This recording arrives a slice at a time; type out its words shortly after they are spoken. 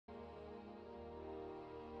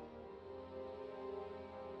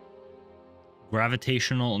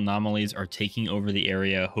Gravitational anomalies are taking over the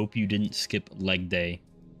area. Hope you didn't skip leg day.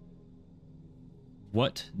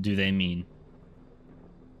 What do they mean?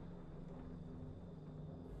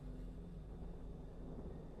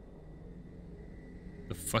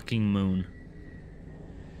 The fucking moon.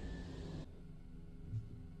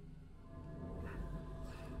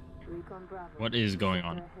 What is going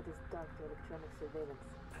on?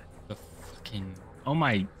 The fucking... Oh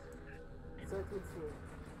my...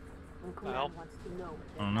 Well,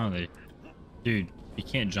 I don't know, they... Dude, you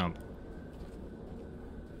can't jump.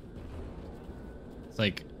 It's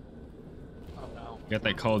like... oh no. You got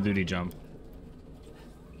that Call of Duty jump.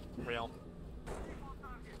 Real.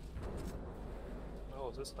 Oh,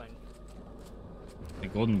 is this thing? The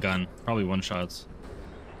golden gun. Probably one-shots.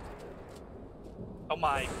 Oh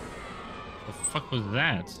my. The fuck was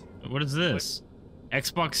that? What is this?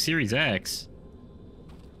 Xbox Series X.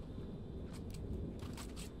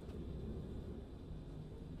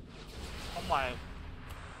 Oh my.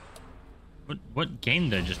 What game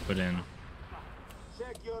did I just put in?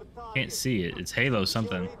 Can't see it. It's Halo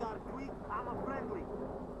something.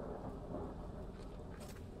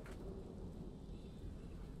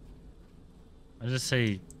 I just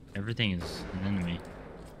say everything is an enemy.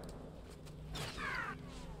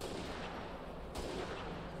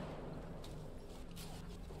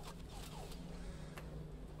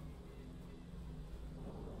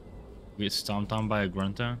 We get stomped on by a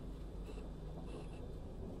grunter.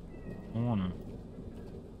 I don't wanna.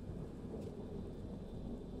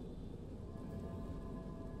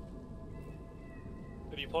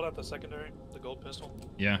 Have you pulled out the secondary, the gold pistol?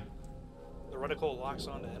 Yeah. The reticle locks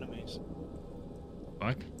onto enemies.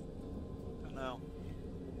 Fuck. I know.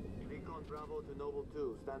 Recon Bravo to Noble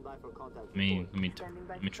 2. Stand by for contact. Let me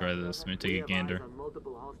try this. Let me take a gander.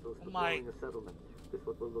 Oh my. This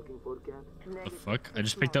what we're looking for, Cat? The fuck? I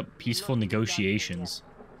just picked up peaceful negotiations.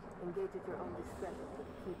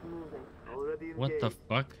 What the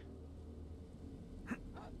fuck?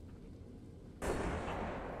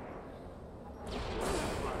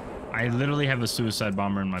 I literally have a suicide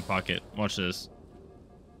bomber in my pocket. Watch this.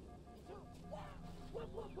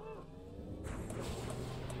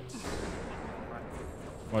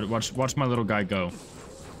 Watch my little guy go.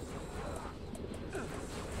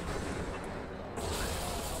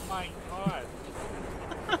 Oh my god.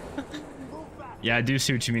 Yeah, I do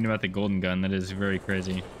see what you mean about the golden gun. That is very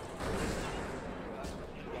crazy.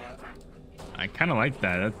 I kind of like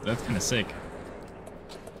that. That's kind of sick.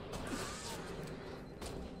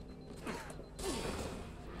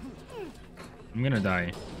 I'm gonna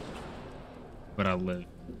die, but I'll live.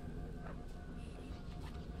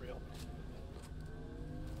 Real.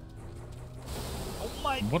 Oh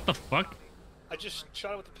my. What the fuck? I just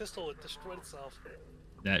shot it with the pistol. It destroyed itself.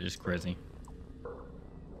 That is crazy.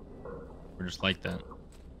 We're just like that.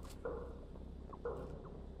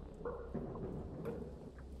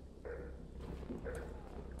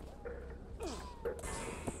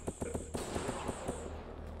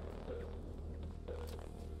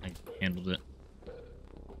 I handled it.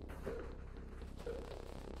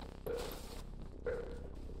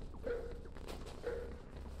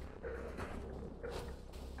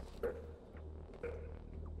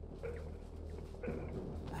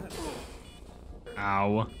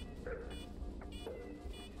 Ow. Are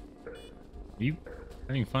you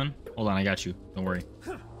having fun? Hold on, I got you. Don't worry.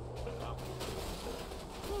 Oh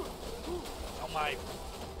my.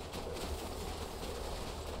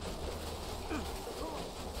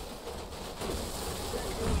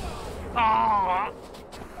 Ah!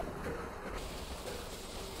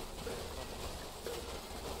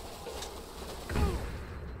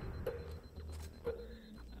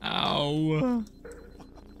 Ow.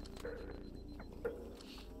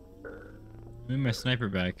 Move my sniper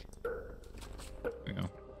back. There we go.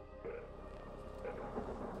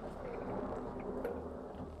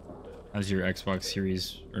 How's your Xbox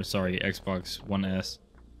Series, or sorry, Xbox One S?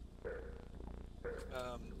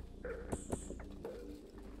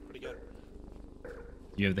 Pretty good.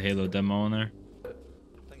 You have the Halo demo on there? I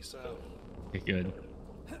think so. Okay, good.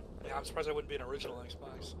 Yeah, I'm surprised there wouldn't be an original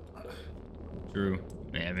Xbox. True.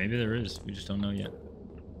 Yeah, maybe there is. We just don't know yet.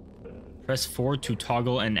 Press 4 to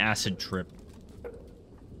toggle an acid trip.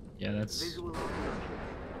 Yeah, that's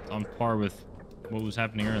on par with what was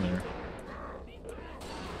happening earlier.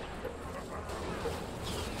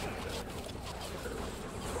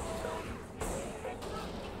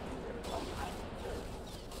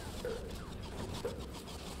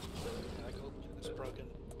 That golden gun is broken.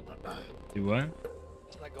 Do what?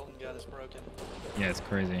 That golden gun is broken. Yeah, it's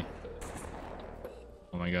crazy.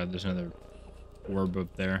 Oh my god, there's another orb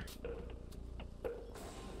up there.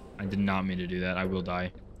 I did not mean to do that. I will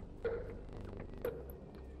die.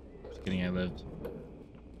 Just kidding, I lived.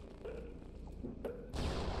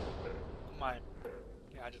 My.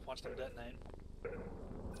 Yeah, I just watched him detonate.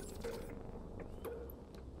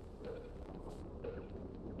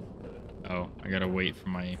 Oh, I gotta wait for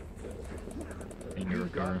my thing to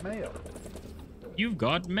recover. Mail. You've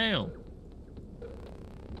got mail.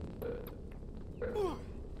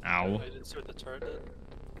 Ow. I didn't see what the turret did.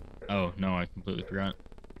 Oh, no, I completely forgot.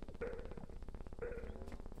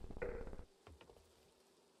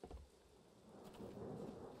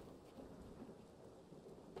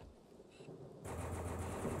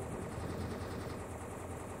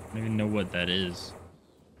 I don't even know what that is.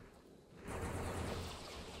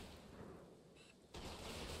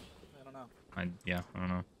 I don't know. Yeah, I don't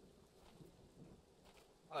know.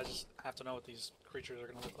 I just have to know what these creatures are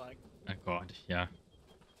gonna look like. Oh god, yeah.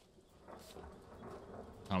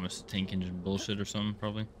 Thomas the Tank Engine bullshit or something,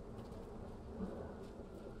 probably.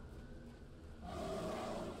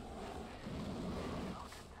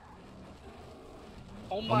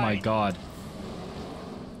 Oh Oh my god.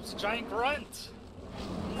 It's a giant grunt!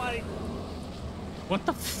 Oh my... What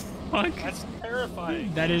the fuck? That's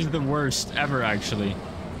terrifying. That is the worst ever, actually.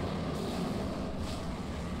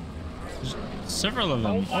 There's several of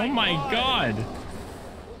them. Oh my god.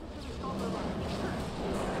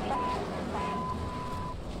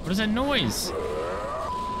 What is that noise?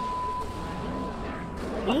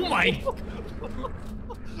 Oh my...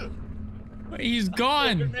 He's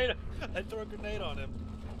gone. I threw a grenade on him.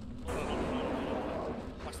 Hold on, hold on, hold on, hold on.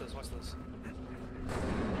 Watch this, watch this.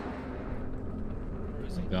 Where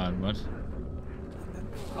is he? Oh god, what?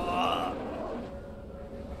 Ah! I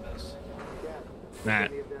miss.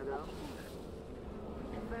 Matt,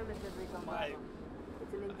 My...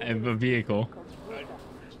 I have a vehicle.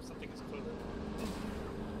 Something is close.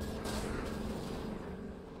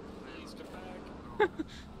 Please come back.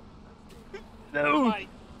 No! My...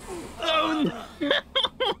 Oh no!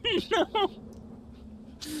 No!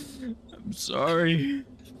 I'm sorry.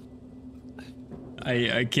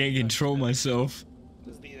 I can't control myself.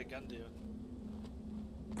 What does the gun do?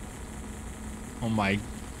 Oh my... I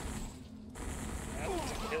have to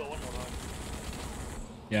kill it one more time.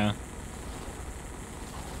 Yeah.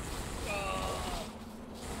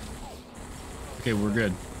 Okay, we're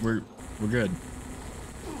good. We're good.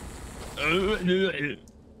 Oh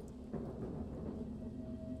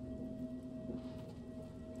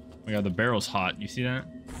my god, the barrel's hot. You see that?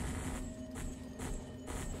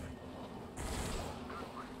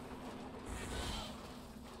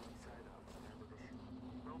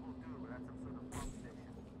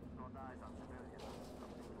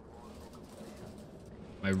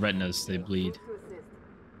 My retinas, they bleed.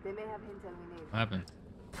 They may have intel we need. What happened?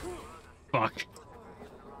 Fuck.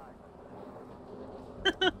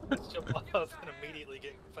 Jump off and immediately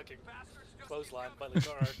get fucking clotheslined by the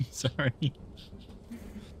car. Sorry.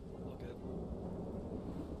 All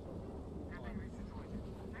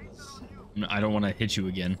good. I don't want to hit you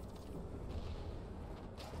again.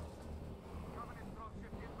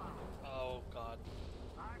 Oh god.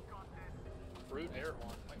 Brute air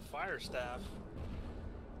horn, like fire staff.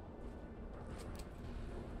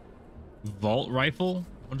 Vault rifle?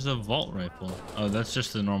 What is a vault rifle? Oh, that's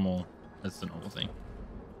just the normal. That's the normal thing.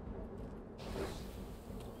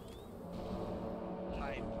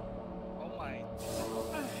 Oh my.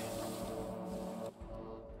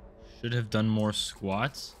 Should have done more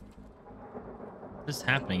squats. What is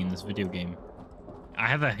happening in this video game? I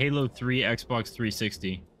have a Halo 3 Xbox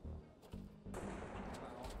 360.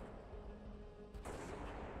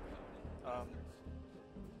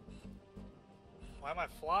 Why am I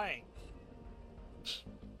flying?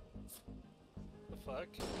 The fuck?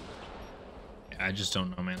 Yeah, I just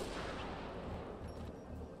don't know, man.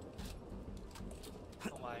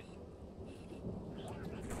 Oh my.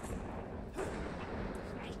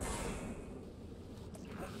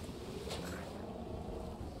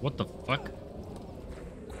 What the fuck?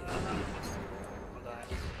 I'll die.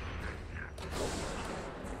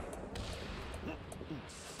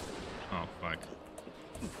 Oh, fuck.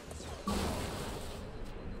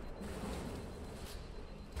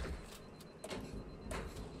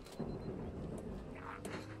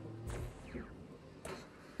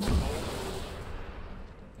 I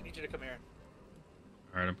need you to come here.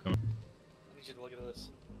 Alright, I'm coming. I need you to look at this.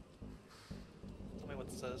 Tell me what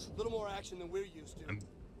it says. A little more action than we're used to. I'm You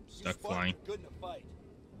stuck Spartans flying. are good in a fight.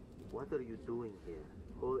 What are you doing here?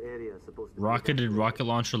 Whole area is supposed to Rocketed rocket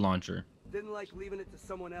launcher. Didn't like leaving it to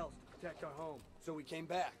someone else to protect our home, so we came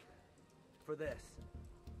back. For this.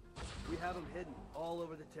 We have them hidden all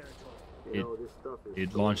over the territory. You know, this stuff is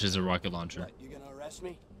It launches a rocket launcher. What, you gonna arrest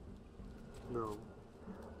me? No.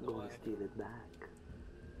 Go Why? and steal it back.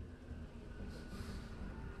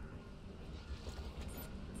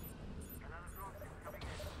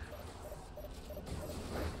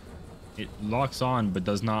 It locks on, but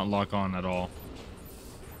does not lock on at all.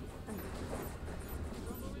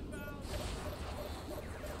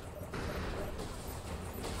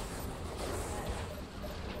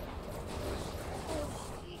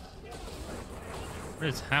 What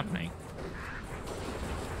is happening?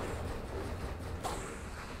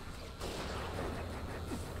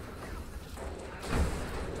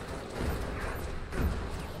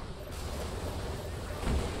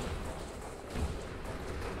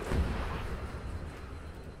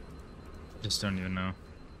 Just don't even know.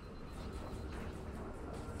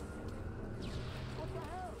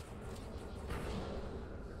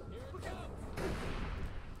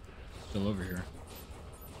 Still over here.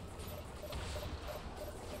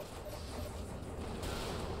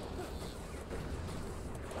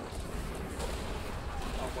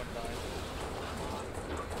 Oh, one died.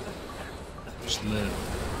 Just live.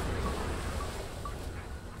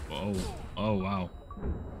 Whoa. Oh, wow.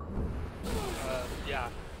 Yeah.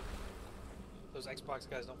 Those Xbox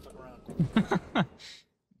guys don't fuck around.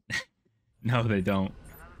 No, they don't.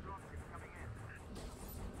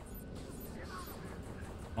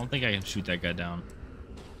 I don't think I can shoot that guy down.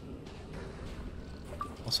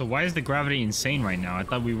 Also, why is the gravity insane right now? I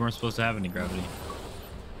thought we weren't supposed to have any gravity.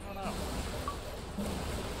 I don't know.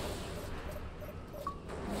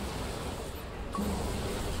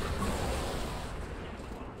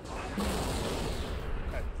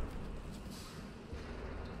 Okay.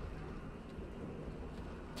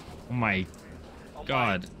 Oh my Oh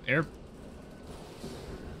god. Air.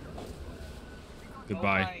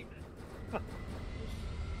 Goodbye. Oh my.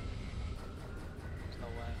 There's no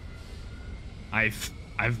way.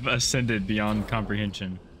 I've ascended beyond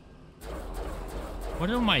comprehension.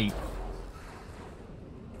 What am I?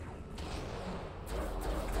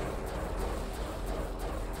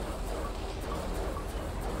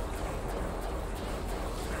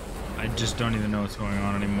 I just don't even know what's going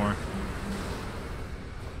on anymore.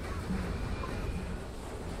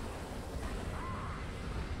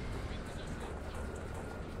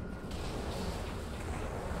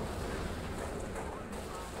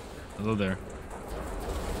 Hello there.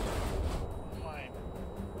 My.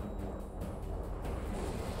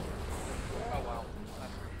 Oh wow.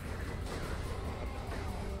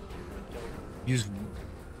 Use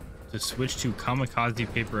to switch to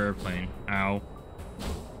kamikaze paper airplane. Ow. I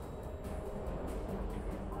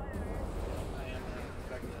am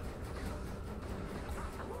infected.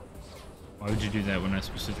 Why would you do that when I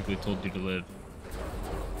specifically told you to live?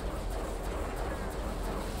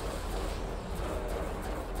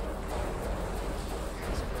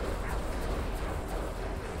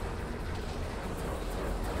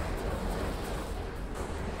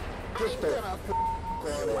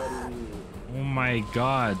 Oh my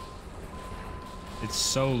god. It's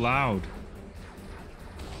so loud.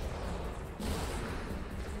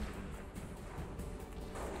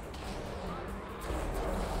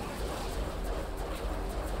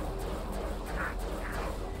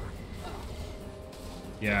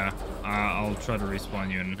 Yeah, I'll try to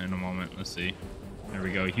respawn you in a moment. Let's see. There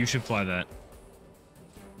we go. You should fly that.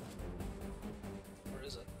 Where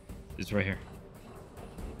is it? It's right here. Oh,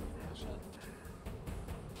 shit.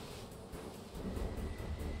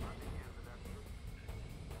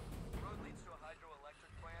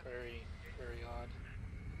 Very, very odd.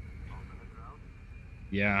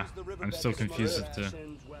 Yeah, I'm still confused as to.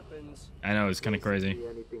 I know, it's kind of crazy.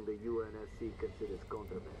 Anything the UNSC considers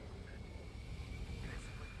contraband.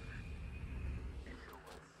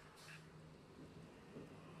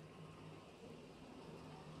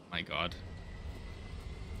 My god.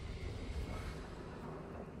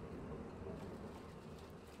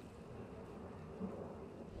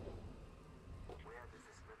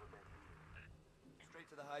 Straight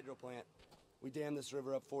to the hydro plant. We dammed this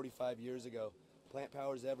river up 45 years ago. Plant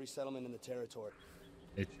powers every settlement in the territory.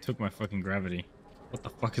 It took my fucking gravity. What the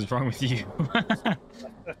fuck is wrong with you? I'm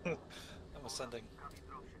ascending.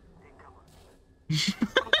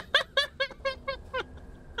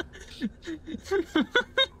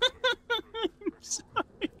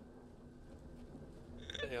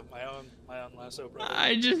 Damn, my own lasso, bro.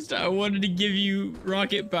 I wanted to give you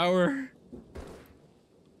rocket power.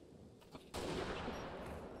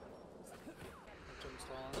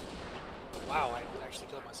 Wow, I actually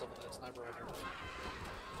killed myself with that sniper rifle.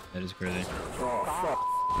 That is crazy.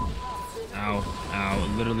 Ow, ow,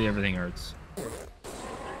 literally everything hurts.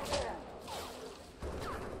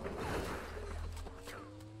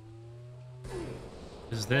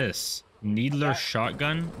 What is this? Needler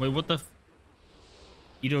shotgun? Wait, what the?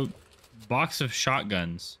 Eat a box of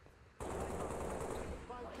shotguns.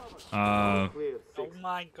 Clear. Oh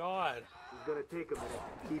my god. It's gonna take a minute.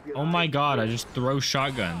 Keep your Oh my eyes god, I clear. just throw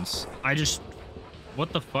shotguns.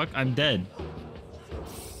 What the fuck? I'm dead.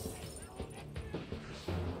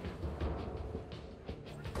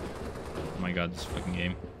 Oh my god, this fucking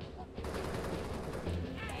game.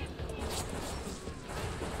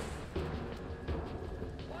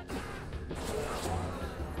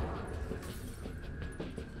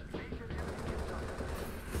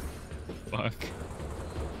 Fuck.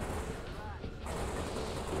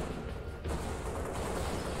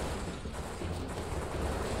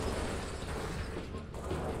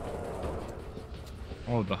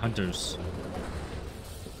 Oh, the hunters.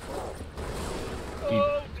 He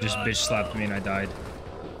Oh, just God. bitch slapped me and I died.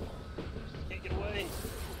 Can't get away.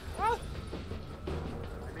 Ah.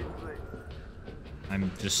 I'm in place.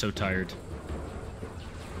 I'm just so tired.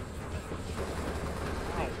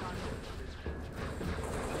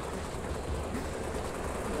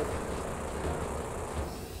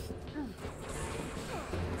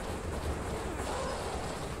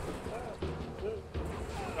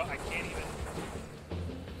 No, I can't even.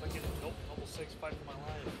 Fucking nope, level 6 fight for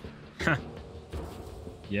my life.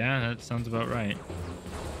 Yeah, that sounds about right.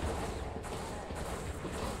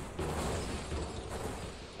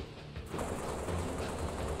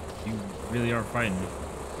 You really are fighting.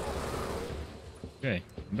 Okay,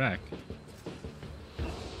 I'm back.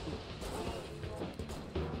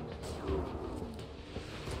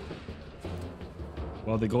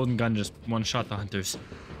 Well, the golden gun just one-shot the hunters.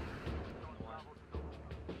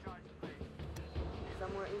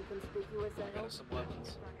 Somewhere inconspicuous, I Got hope. some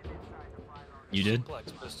weapons. You did?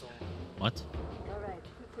 Complex pistol. What? Alright,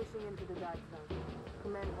 keep pushing into the dark zone.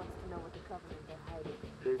 Command wants to know what the Covenant are hiding.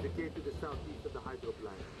 There's a gate to the southeast of the hydro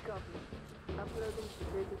plant. Copy. Uploading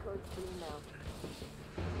security codes to you now.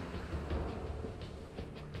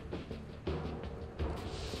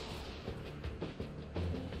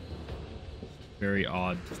 Very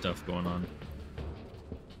odd stuff going on.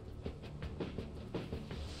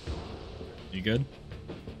 You good?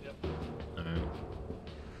 Yep. Alright.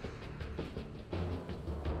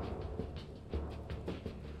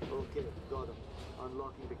 Okay, got him.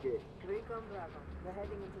 Unlocking the gate. Recon Bravo. We're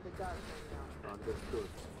heading into the dark zone now. Understood.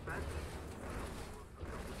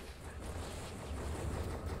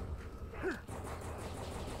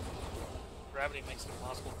 Gravity makes it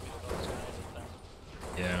impossible for me to notice anything.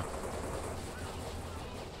 Yeah.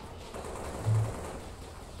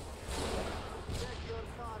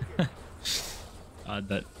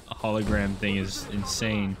 That hologram thing is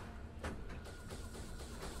insane.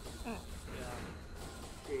 Yeah.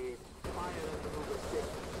 Gate. Fire at the number 6.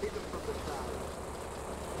 Hit him from the side.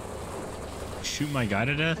 Shoot my guy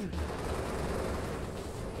to death?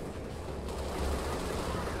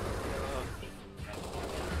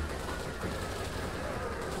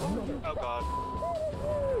 Oh god.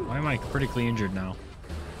 Why am I critically injured now?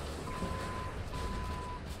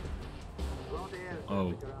 Ground air Oh.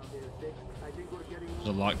 around here, 6. I think we're getting There's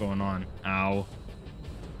a lot going on. Ow.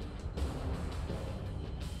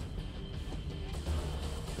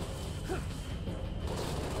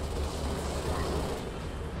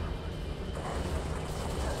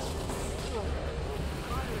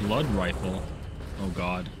 Blood rifle. Oh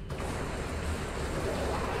god.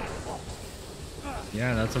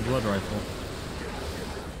 Yeah, that's a blood rifle.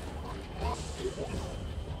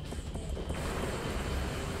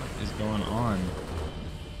 What is going on?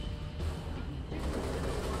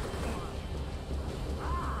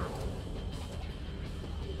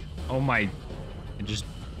 Oh my, it just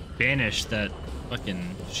banished that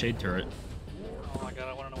fucking shade turret. Oh my god,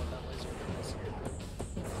 I want to know what that laser is.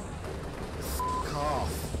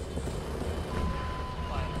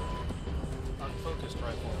 My unfocused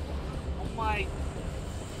rifle. Oh my.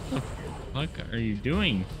 What the fuck are you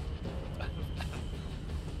doing?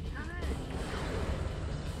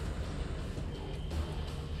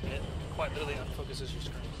 It quite literally unfocuses your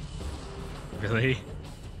screen. Really?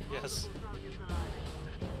 Yes.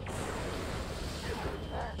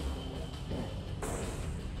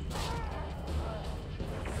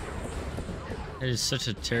 It is such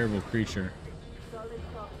a terrible creature. Solid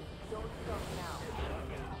copy. Don't stop now.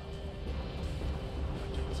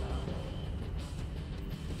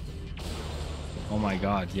 Oh my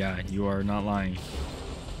god, yeah, you are not lying.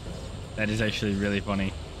 That is actually really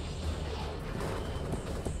funny.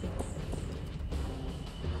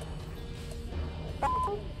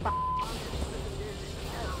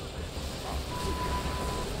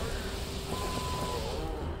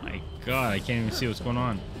 My god, I can't even see what's going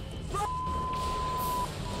on.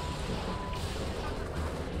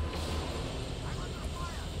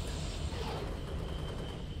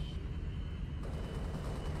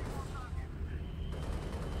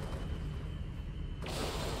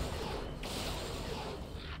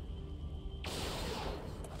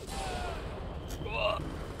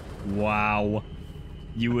 Wow.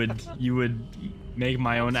 You would make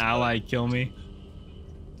my own ally kill me?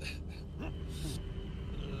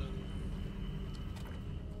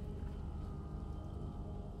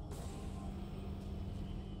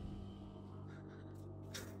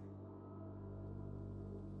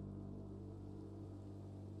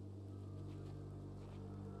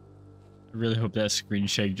 I really hope that screen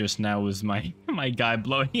shake just now was my guy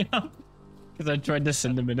blowing up. Because I tried to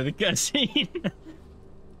send him into the cutscene.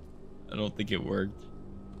 I don't think it worked.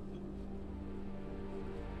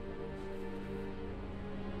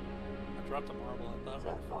 I dropped a marble. I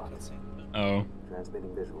thought it was a cutscene. Oh.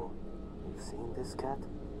 Transmitting visual. You've seen this, Cat?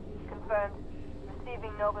 Confirmed.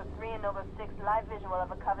 Receiving Nova 3 and Nova 6 live visual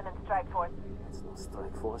of a Covenant strike force. It's no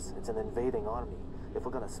strike force. It's an invading army. If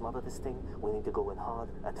we're gonna smother this thing, we need to go in hard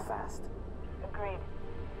and fast. Agreed.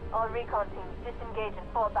 All recon teams disengage and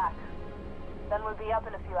fall back. Then we'll be up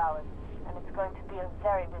in a few hours, and it's going to be a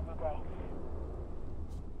very busy day.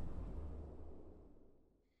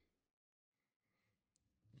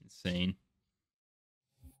 Insane.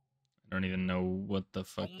 I don't even know what the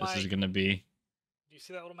fuck Oh this is my- gonna be. Do you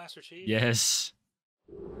see that little Master Chief? Yes.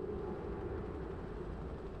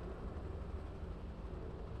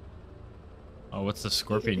 Oh, what's the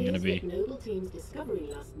scorpion gonna be? Noble Team's discovery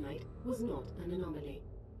last night was not an anomaly.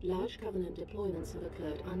 Large Covenant deployments have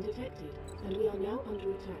occurred undetected, and we are now under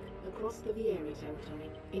attack across the Vieri territory,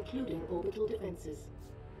 including orbital defenses.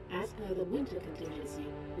 As per the winter contingency,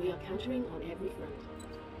 we are countering on every front.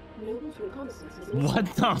 Noble's reconnaissance has also What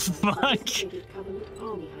the fuck? investigated Covenant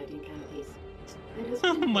army hiding canopies. And has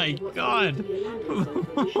Oh my pinpointed what god! appears to be a landing zone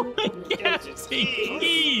for additional Covenant Yes, forces.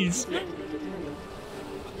 please! Yet to be determined.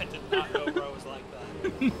 I did not know bro was like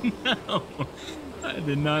that. No, I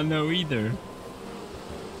did not know either.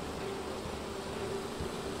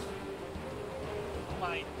 Oh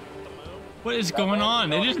my, the moon? What is going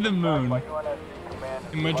on? It is the moon.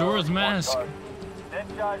 In Majora's Mask.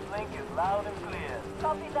 Discharge link is loud and clear.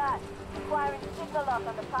 Copy that. Acquiring signal lock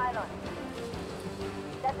on the pylon.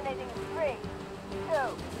 Detonating in 3,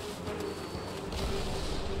 2.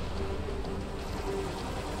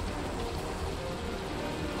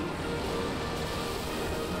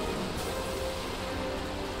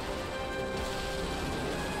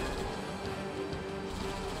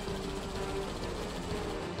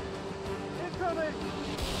 Incoming!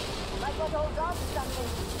 Might want to hold on to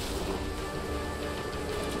something.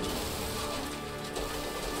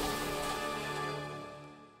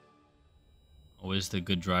 Always the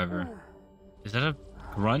good driver. Is that a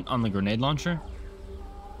grunt on the grenade launcher?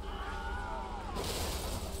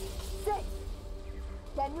 6!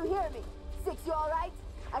 Can you hear me? 6, you alright?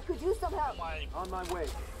 I could use some help. Oh my, On my way.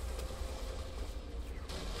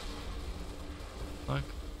 Fuck.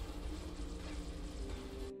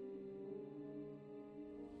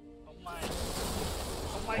 oh my.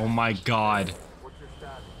 Oh my. Oh my god. What's your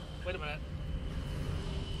status? Wait a minute.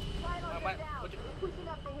 Pylons Am I- are down. what you- We're pushing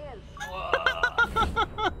up the hill.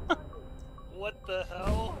 What the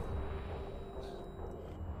hell?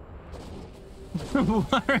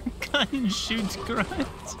 Water gun shoots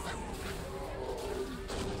grunts.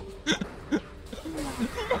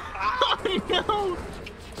 Oh no!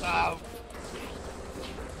 Ow.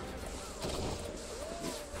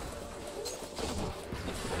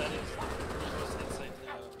 That is the most insane thing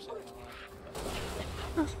I've ever seen in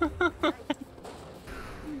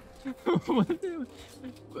my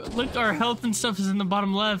life. Look, our health and stuff is in the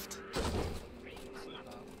bottom left.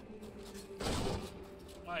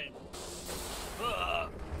 My. Ugh.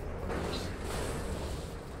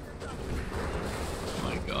 Oh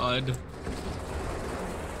my god.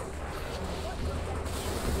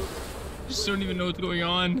 Just don't even know what's going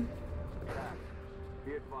on.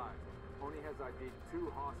 Be advised, Pony has ID'd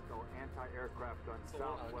 2 hostile anti-aircraft guns So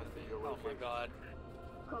southwest of your oh my location. god.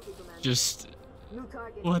 Copy, Commander. Just New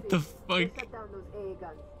target. what the Shut fuck? down those AA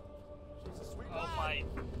guns. Oh my.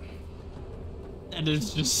 That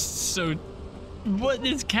is just so. What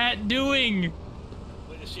is Cat doing?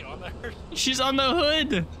 Wait, is she on there? She's on the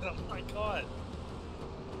hood. Oh my god.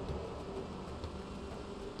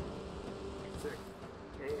 6.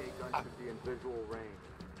 AA guns should be in visual range.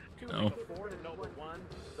 No. Ford and Noble 1,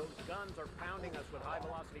 those guns are pounding us with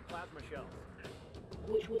high-velocity plasma shells.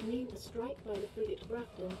 Which would mean a strike by the frigate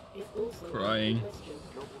Grafton is also Crying. a question.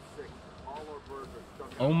 Noble 6, all our birds are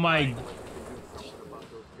stuck Oh in my. unless we can do something about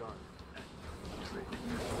those guns.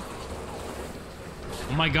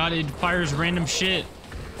 Oh my god, it fires random shit.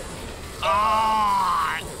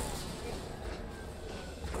 Ah!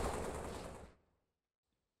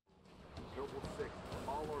 Noble 6,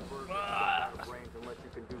 all our birds are stuck out of range unless you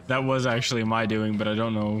can do That was actually my doing, but I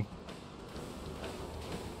don't know.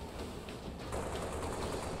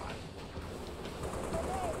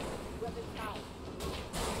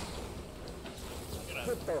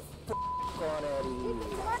 gonna. Get the f on out of here.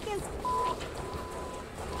 F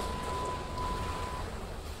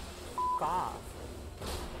off.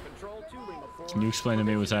 Control 2 Lima 4. Can you explain to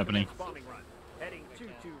me what's happening? Bombing run. Heading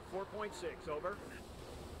 224.6, over.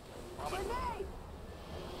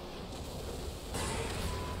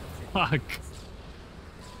 Fuck.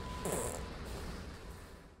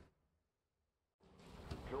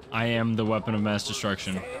 I am the weapon of mass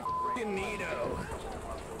destruction.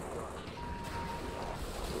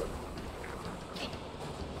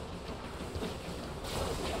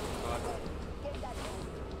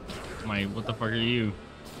 What the fuck are you?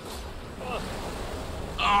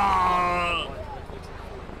 Ah!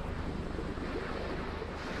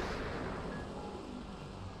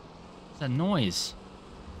 What's that noise?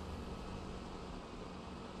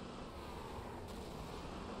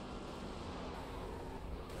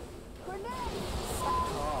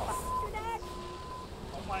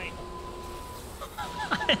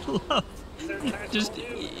 I love just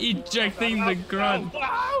ejecting the grunt.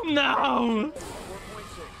 No!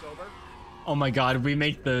 Oh my god, we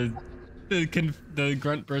make the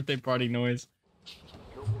grunt birthday party noise.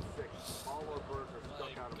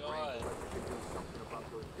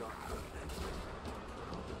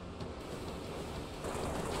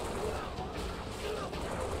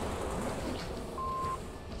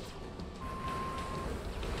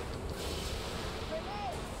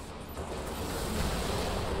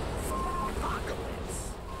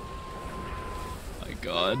 My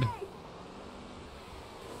god.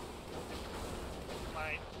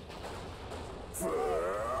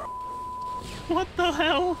 What the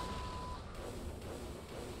hell?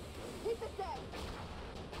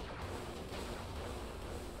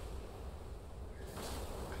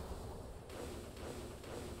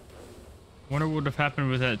 Wonder what would have happened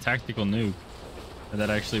with that tactical nuke that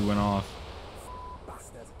actually went off.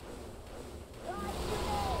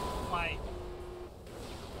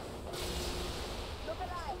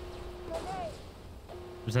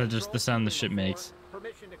 Was that just the sound the ship makes?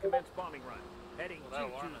 Permission to commence bombing run. Heading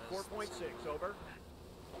 224.6, over.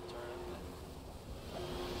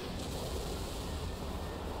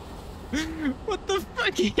 What the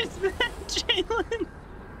fuck is that, Jalen?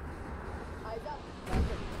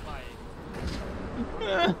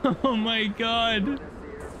 Oh my god.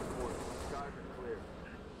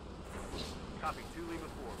 Copy 2 Lima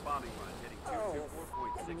 4, bombing run. Heading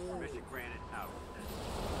 224.6, permission granted, out.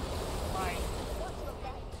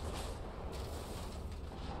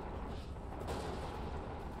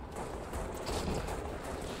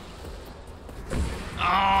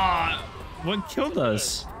 Ah! What killed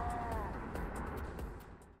us?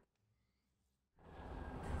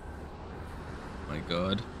 My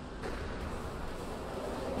god.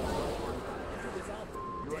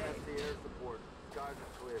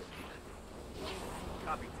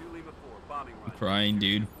 Copy 2 Lima 4, bombing run. I'm crying,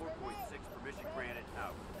 dude. 4.6, permission granted,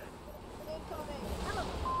 out. Have a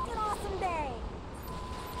f***ing awesome day.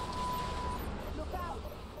 Look out.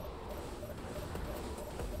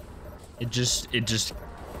 It just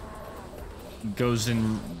goes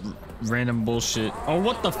in random bullshit. Oh,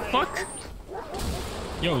 what the fuck?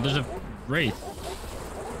 Yo, there's a wraith.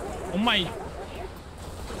 Oh my.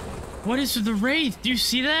 What is with the wraith? Do you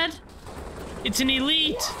see that? It's an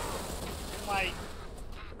elite.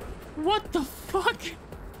 What the fuck?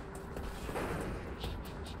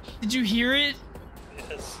 Did you hear it?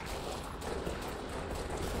 Yes.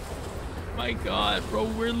 My god, bro,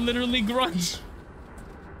 we're literally grunts.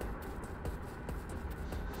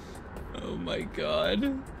 Oh my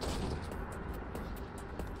god.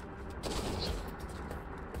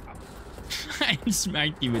 I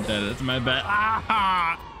smacked you with that. That's my bad.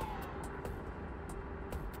 Ah!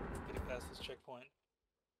 Getting past this checkpoint.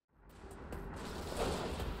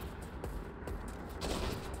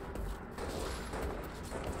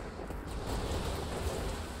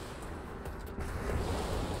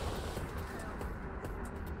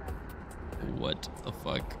 What the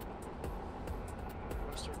fuck?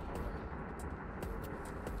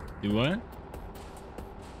 Do what?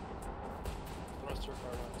 Thruster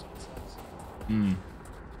card on its own size. Hmm.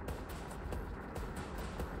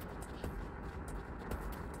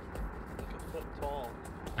 Like a foot tall.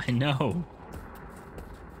 I know.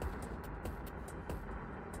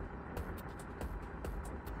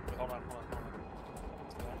 Wait, hold on.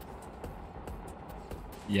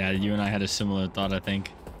 Yeah, you and I had a similar thought, I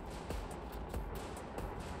think.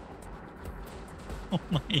 Oh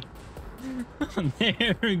my.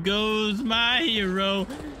 There goes my hero.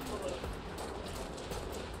 Commander,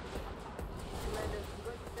 I'm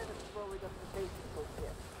going to send a patrol representation to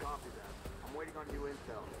ship. Copy that. I'm waiting on new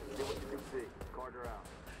intel. See what you can see. Carter out.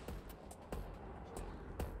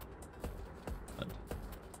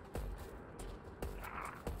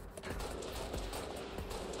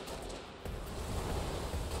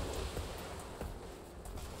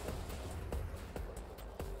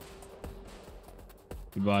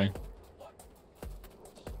 Goodbye.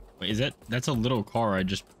 Wait, that's a little car, I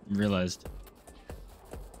just realized.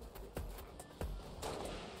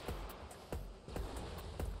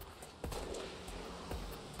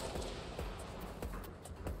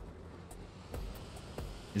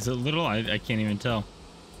 Is it little? I can't even tell.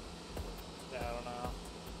 Yeah, I don't know.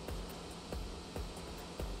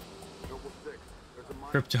 Noble 6, there's a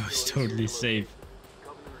mine Crypto is totally safe.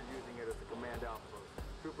 Covenant are using it as a command outpost.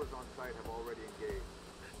 Troopers on site have already engaged.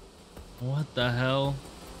 What the hell?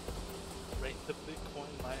 Rate the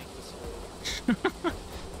Bitcoin mining facility.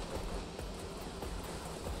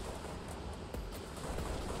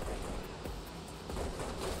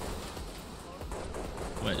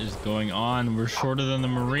 What is going on? We're shorter than the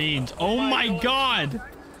Marines. Oh my god!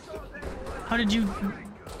 How did you...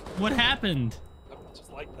 What happened?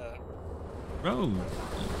 Just like that. Bro.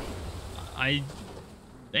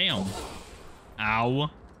 Damn.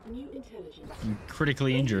 Ow. New intelligence. I'm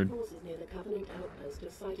critically injured. Forces near the Covenant outpost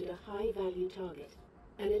have sighted a high-value target.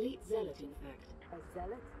 An elite zealot, in fact. A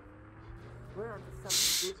zealot? We're onto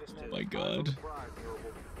something. Oh my god. Surprise,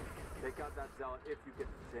 Noble. Take out that zealot if you get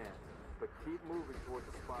the chance. But keep moving towards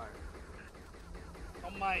the spire.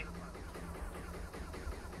 Oh my.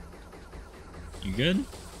 You good?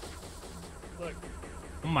 Look.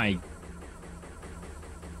 Oh my...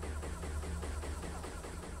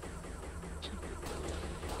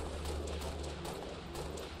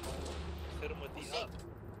 Hit him with the up.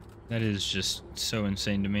 That is just so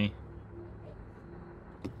insane to me.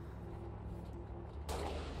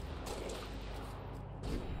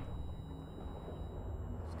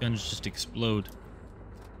 Guns just explode.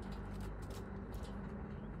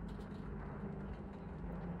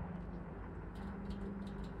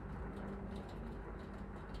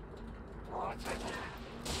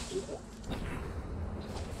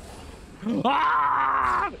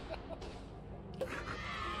 Ah!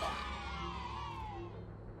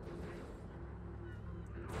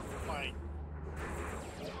 My.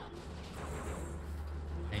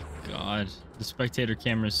 My god. The spectator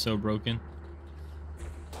camera is so broken.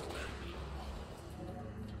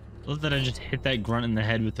 I love that I just hit that grunt in the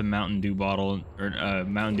head with the Mountain Dew bottle, or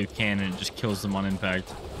Mountain Dew can, and it just kills them on impact.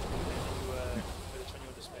 Turn you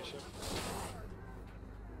with the spaceship.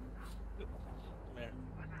 Come here.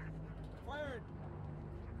 Fired.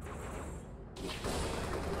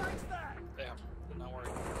 Damn, did not work.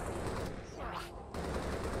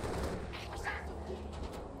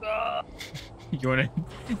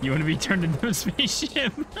 You wanna be turned into a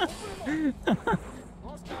spaceship?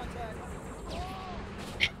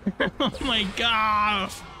 Oh my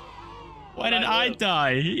god! Why did I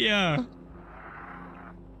die? Yeah.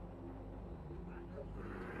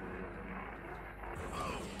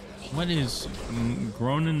 What is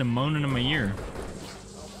groaning and moaning in my ear?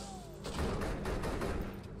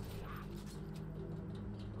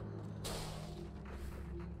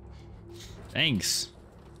 Thanks.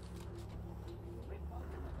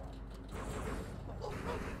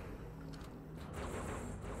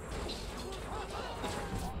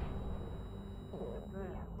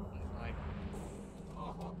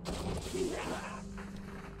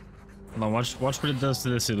 Hold on, watch what it does to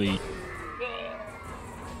this elite.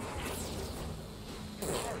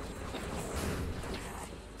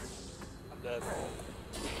 I'm dead.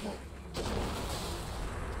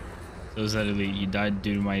 So is that elite. You died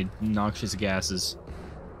due to my noxious gases.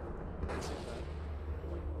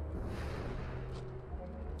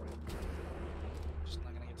 Just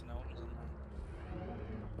not gonna get to know what was in there.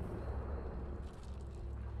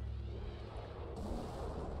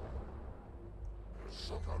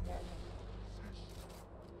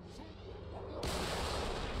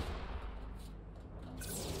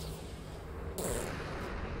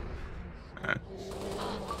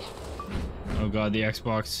 Oh god, the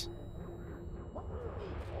Xbox.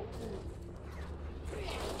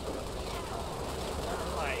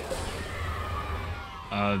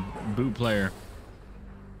 Boot player.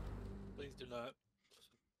 Please do not.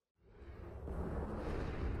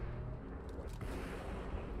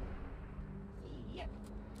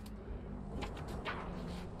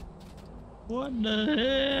 What the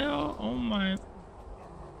hell? Oh my.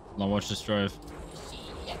 Hold on, watch this drive.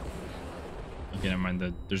 Okay, never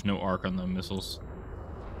mind. There's no arc on the missiles.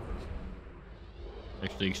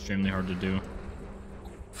 Actually extremely hard to do.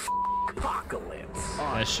 Apocalypse.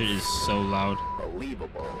 That shit is so loud.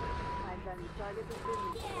 Unbelievable.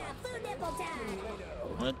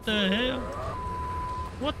 What the hell?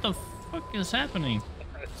 What the fuck is happening?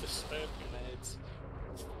 Just spam grenades.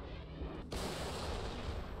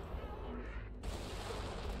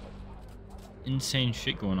 Insane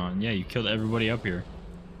shit going on. Yeah, you killed everybody up here.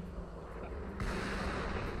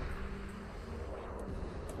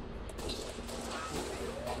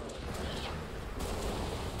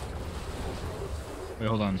 Wait,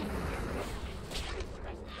 hold on.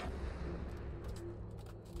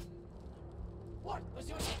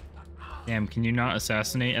 Damn, can you not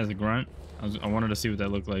assassinate as a grunt? I wanted to see what that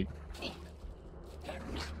looked like.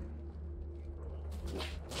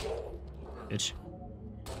 Bitch.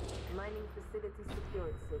 Mining facility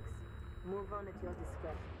secured, 6. Move on at your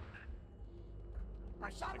discretion. Oh my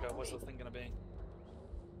god, what's the thing gonna be?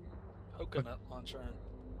 Coconut launcher.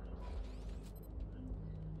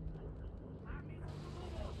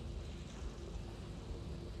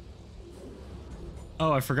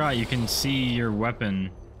 Oh, I forgot. You can see your weapon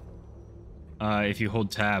if you hold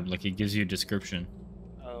tab. Like, it gives you a description.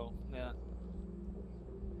 Oh, yeah.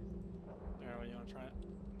 Alright, you wanna try it?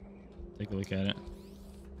 Take a look at it.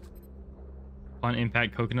 Upon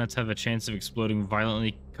impact, coconuts have a chance of exploding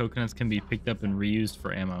violently. Coconuts can be picked up and reused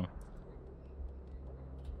for ammo.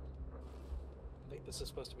 I think this is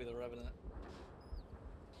supposed to be the Revenant.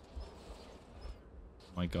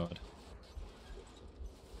 Oh my god.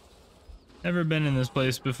 Never been in this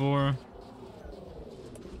place before.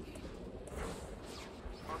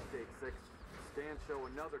 Update 6. Stand show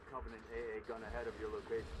another Covenant AA gun ahead of your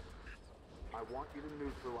location. I want you to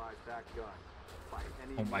neutralize that gun by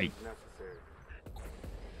any Oh my. means necessary.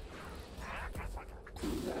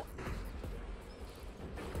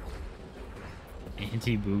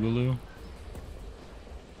 Anti-boogaloo?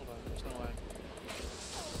 Hold on, there's no way.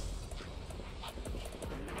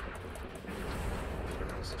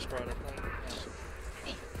 Let's destroy that thing.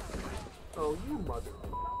 Yeah. Oh, you mother.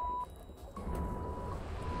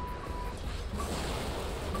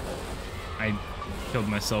 I killed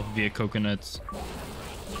myself via coconuts.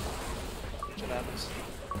 Shit happens.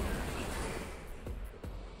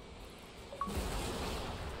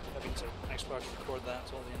 That means an Xbox record that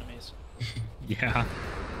to all the enemies. Yeah.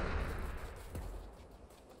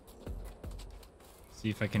 See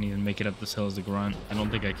if I can even make it up this hill as a grunt. I don't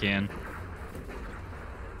think I can.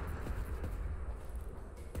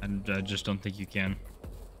 I just don't think you can.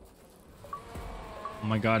 Oh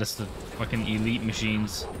my god, it's the fucking elite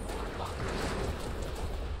machines.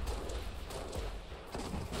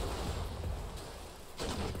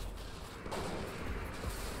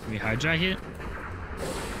 Can we hijack it?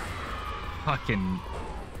 Fucking...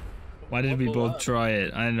 Why did we both try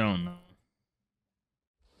it? I don't know.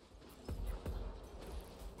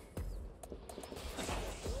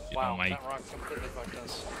 Wow, Oh my... that rock completely fucked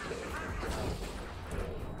us.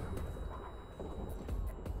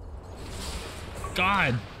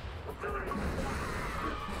 God!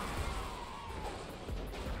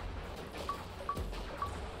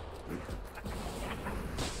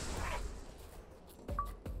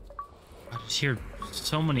 I just hear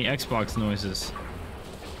so many Xbox noises.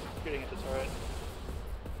 Getting into turret.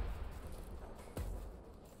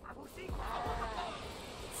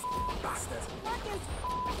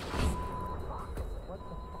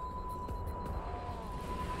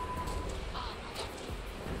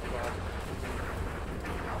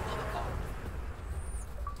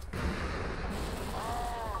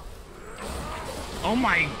 Oh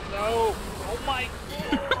my... No! Oh my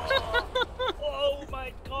god! Oh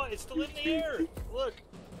my god! It's still in the air! Look!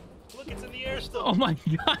 Look, it's in the air still! Oh my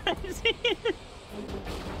god!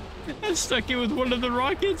 I stuck it with one of the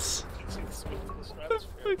rockets!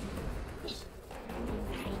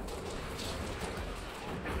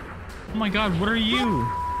 Oh my god, what are you?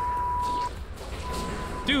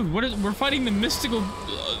 Dude, what is... We're fighting the mystical...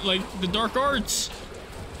 like, the dark arts!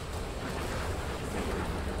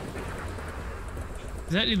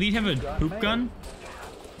 Does that elite have a hoop gun?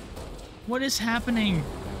 What is happening?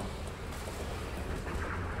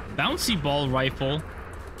 Bouncy ball rifle?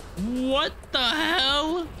 What the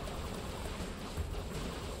hell?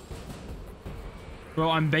 Bro,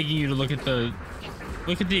 I'm begging you to look at the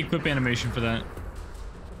equip animation for that.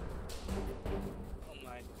 Oh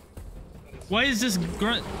my. Why is this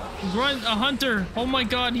grunt a hunter? Oh my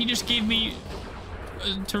god, he just gave me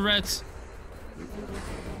Tourette's.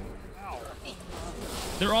 Ow.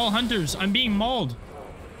 They're all hunters. I'm being mauled.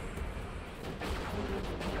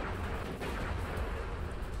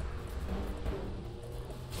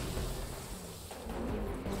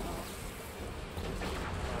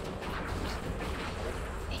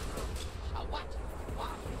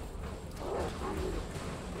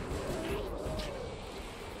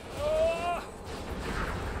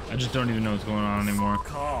 I just don't even know what's going on anymore.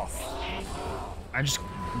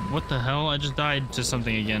 What the hell? I just died to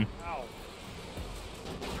something again. Ow.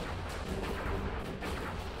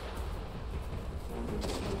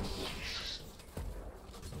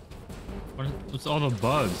 What's all the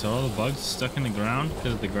bugs? Are all the bugs stuck in the ground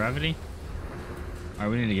because of the gravity?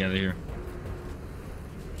 Alright, we need to get out of here.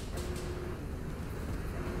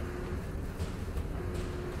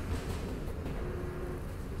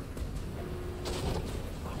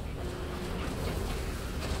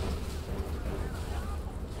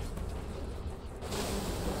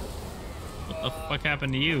 The fuck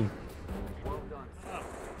happened to you? Well done.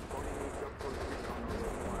 Tony needs up close recon on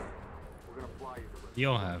those flyers. We're gonna fly you the rest. You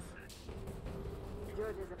all have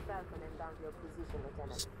George is a falcon and down to your position,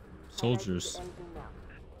 Lieutenant. soldiers. Anything now.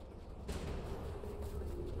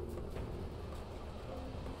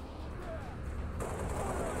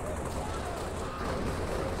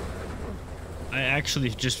 I actually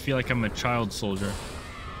just feel like I'm a child soldier.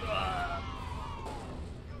 How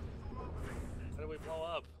do we blow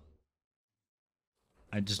up?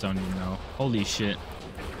 I just don't even know. Holy shit.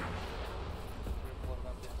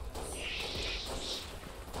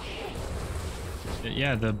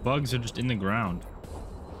 Yeah, the bugs are just in the ground.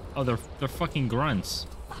 Oh, they're fucking grunts.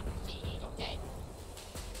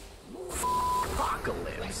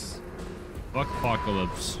 Apocalypse. Fuck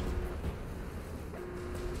apocalypse.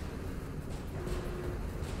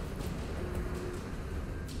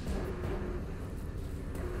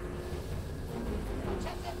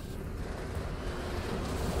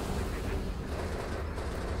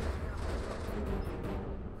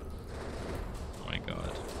 Oh my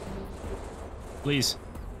god. Please.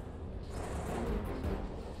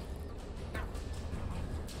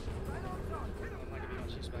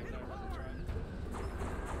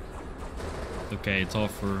 Okay, it's all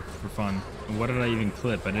for fun. And what did I even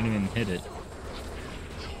clip? I didn't even hit it.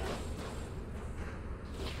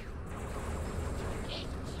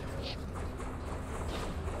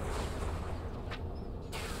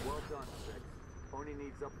 Well done, Six. Tony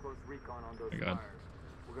needs up close recon on those Oh my God. flyers.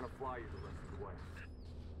 We're gonna fly you the rest of the way.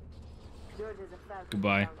 George is a falcon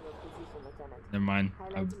Goodbye. down to your position, Lieutenant. Never mind.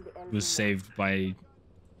 I was saved by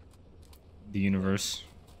the universe.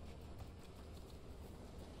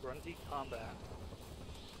 Grunty combat.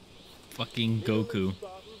 Fucking Goku.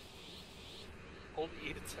 Hold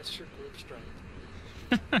E to test your grip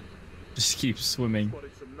strength. Just keep swimming.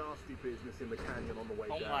 Spotted some nasty business in the canyon on the way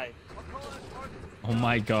Oh down. my. Oh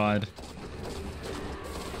my god.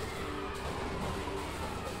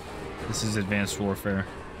 This is advanced warfare.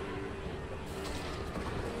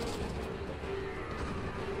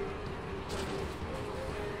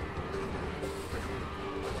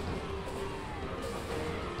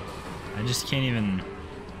 I just can't even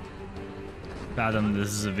fathom this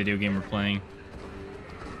is a video game we're playing.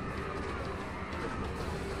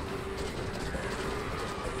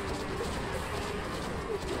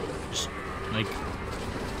 Just, like,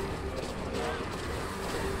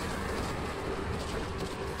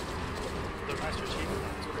 The Master Chief.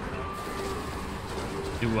 That's what they're known.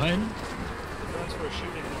 do what? They're known for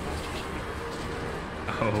shooting the Master Chief.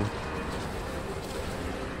 Oh.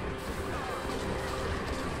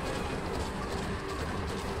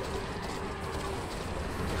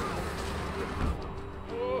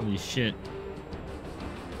 Holy shit.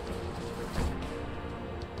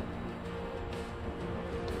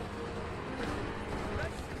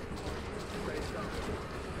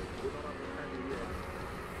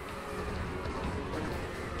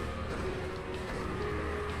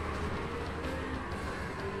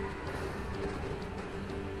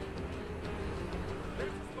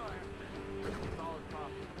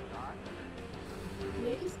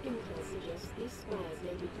 Latest intel suggests these spires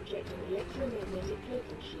may be projecting electromagnetic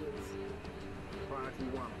cloaking shields. Priority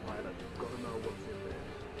 1, pilot. Gotta know what's in there.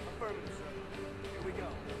 Affirmative, sir. Here we go.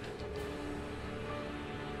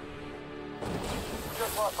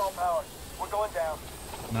 Just lost all power. We're going down.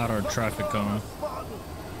 Not our traffic cone.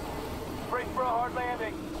 Brace for a hard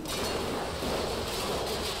landing.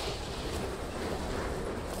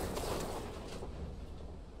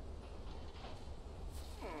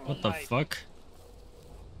 What the my. fuck?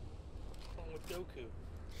 What's wrong with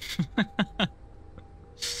Goku?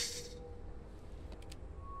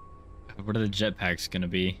 What are the jetpacks gonna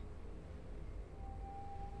be?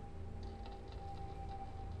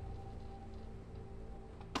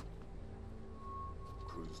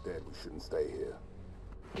 Crew's dead. We shouldn't stay here.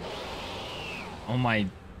 Oh my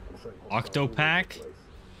I'm showing hostiles all over the Octopack? place.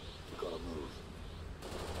 We gotta move.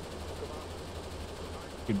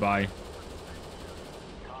 Goodbye.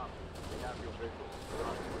 Tom, we have your visual.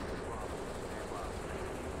 Roger, stand by.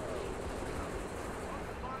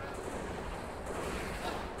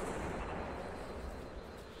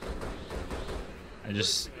 I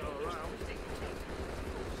just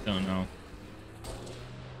don't know.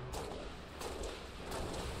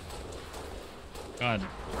 God.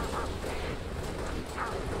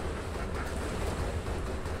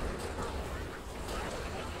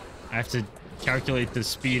 I have to calculate the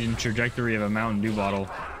speed and trajectory of a Mountain Dew bottle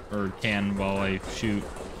or can while I shoot.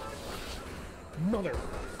 Mother.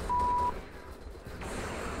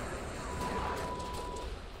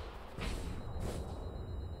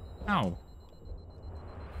 Ow.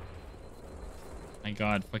 My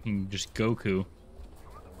god, fucking just Goku.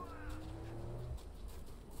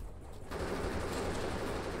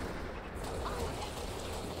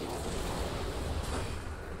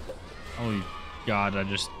 Holy god, I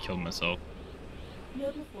just killed myself.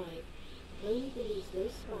 Noble 5 only believes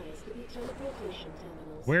those spies to be teleportation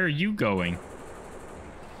terminals. Where are you going?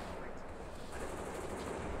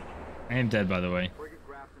 I am dead, by the way.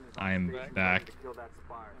 I am back. I've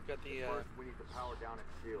got the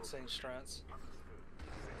insane strats.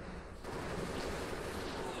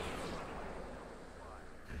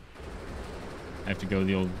 I have to go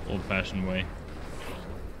the old-fashioned way.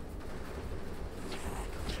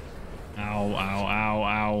 Ow, ow, ow,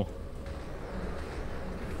 ow.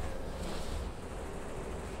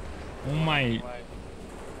 Oh my.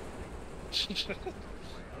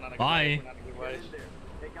 Bye.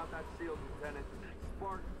 Take out that shield, Lieutenant.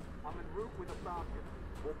 Spartan, I'm en route with a Falcon.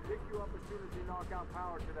 We'll pick you up as soon as you knock out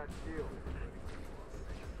power to that shield.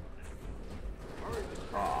 Hurry, we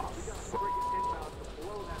got a frigate inbound to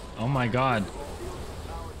blow that. Oh my god.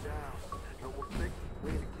 Power down. So we'll fix.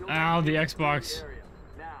 We need to kill Ow, the that Xbox. area.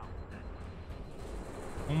 Now.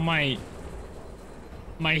 Oh my.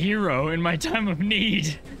 My hero in my time of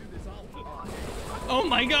need. Oh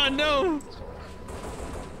my god, no!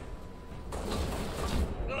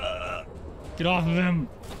 Get off of him.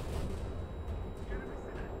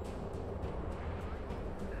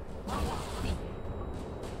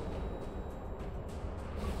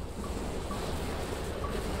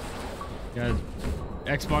 God,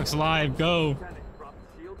 Xbox Live, go. Lieutenant, drop the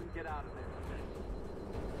shield and get out of there.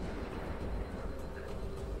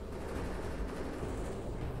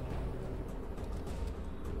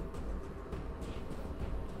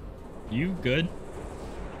 You good?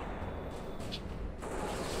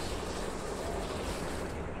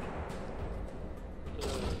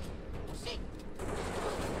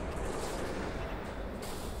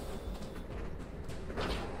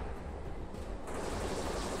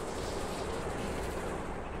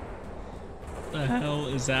 What the hell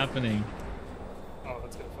is happening? Oh,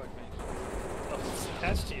 that's gonna fuck me. Oh, it's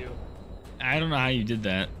attached to you. I don't know how you did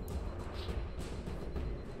that.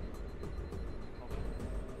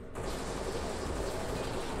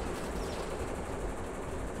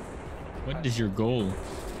 What is your goal? Hold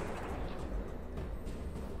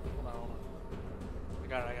on, hold on. I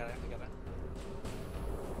got it.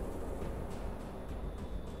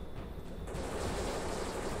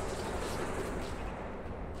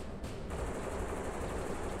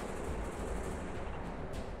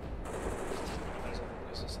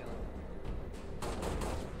 There's a ceiling.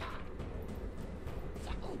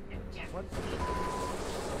 What?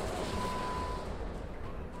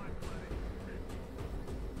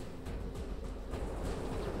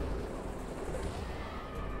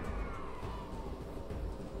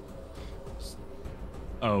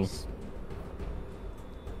 Oh.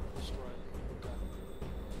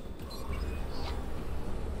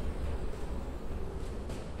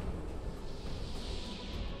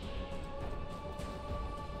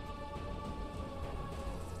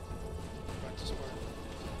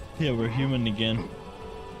 Yeah, we're human again.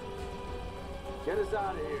 Get us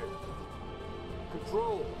out of here.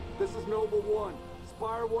 Control, this is Noble 1.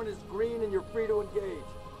 Spire 1 is green and you're free to engage.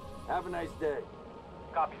 Have a nice day.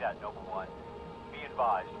 Copy that, Noble 1. Be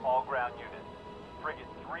advised, all ground units. Frigate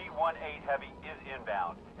 318 Heavy is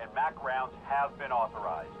inbound, and MAC rounds have been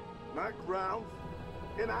authorized. Mac rounds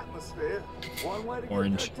in atmosphere. One way to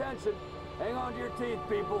Orange. get their attention. Hang on to your teeth,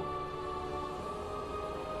 people.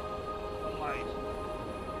 Oh my.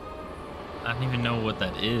 I don't even know what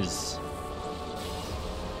that is.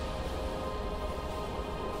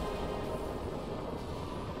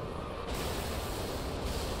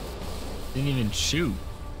 Didn't even shoot.